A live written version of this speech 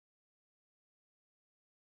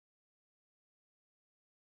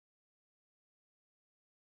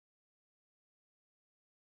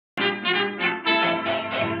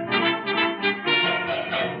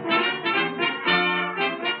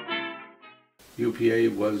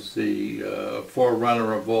UPA was the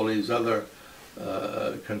forerunner of all these other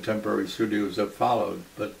contemporary studios that followed,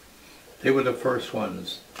 but they were the first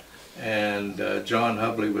ones. And John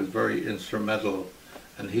Hubley was very instrumental,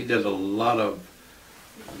 and he did a lot of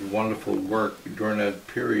wonderful work during that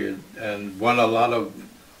period and won a lot of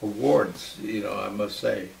awards, you know, I must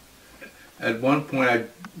say. At one point I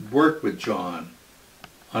worked with John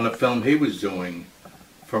on a film he was doing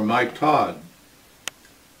for Mike Todd,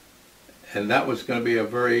 and that was going to be a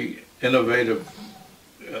very innovative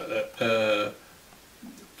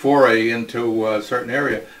foray into a certain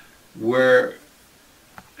area where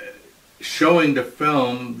showing the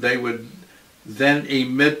film they would then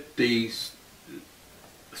emit the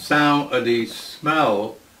sound or the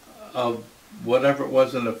smell of whatever it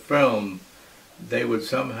was in the film. They would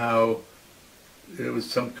somehow, it was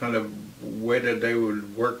some kind of way that they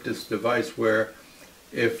would work this device where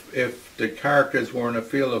if the characters were in a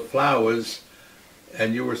field of flowers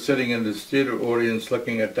and you were sitting in this theater audience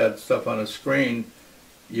looking at that stuff on a screen,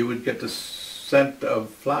 you would get the scent of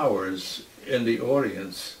flowers in the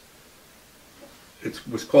audience. It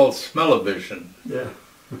was called smell-o-vision. Yeah.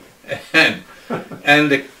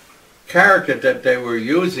 And the character that they were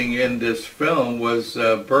using in this film was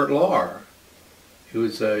Bert Lahr. He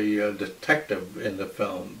was a detective in the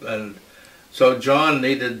film, and so John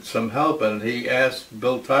needed some help, and he asked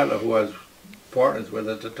Bill Tyler, who I was partners with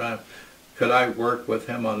at the time, could I work with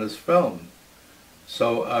him on this film?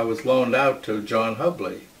 So I was loaned out to John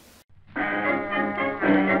Hubley.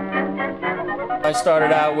 I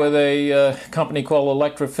started out with a company called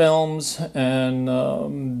Electra Films, and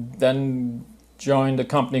then joined a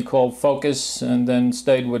company called Focus, and then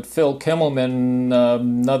stayed with Phil Kimmelman,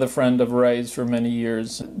 another friend of Ray's, for many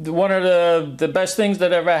years. One of the best things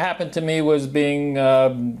that ever happened to me was meeting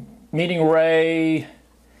Ray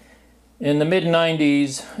in the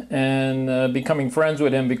mid-90s and becoming friends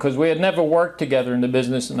with him, because we had never worked together in the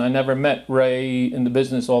business, and I never met Ray in the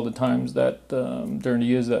business all the times that during the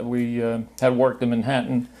years that we had worked in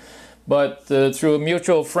Manhattan. But through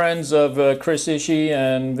mutual friends of Chris Ishii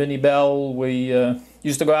and Vinnie Bell, we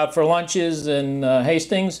used to go out for lunches in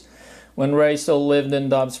Hastings when Ray still lived in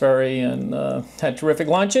Dobbs Ferry, and had terrific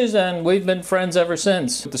lunches, and we've been friends ever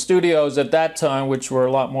since. The studios at that time, which were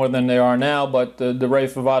a lot more than they are now, but the Ray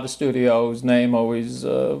Favata studio's name always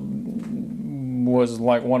was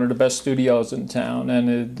like one of the best studios in town,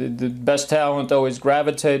 and the best talent always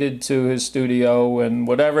gravitated to his studio, and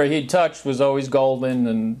whatever he touched was always golden,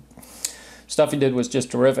 and stuff he did was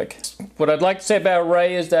just terrific. What I'd like to say about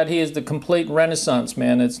Ray is that he is the complete Renaissance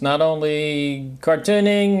man. It's not only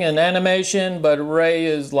cartooning and animation, but Ray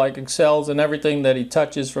is like excels in everything that he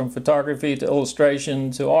touches, from photography to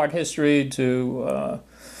illustration to art history to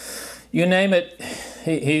you name it,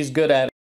 he's good at it.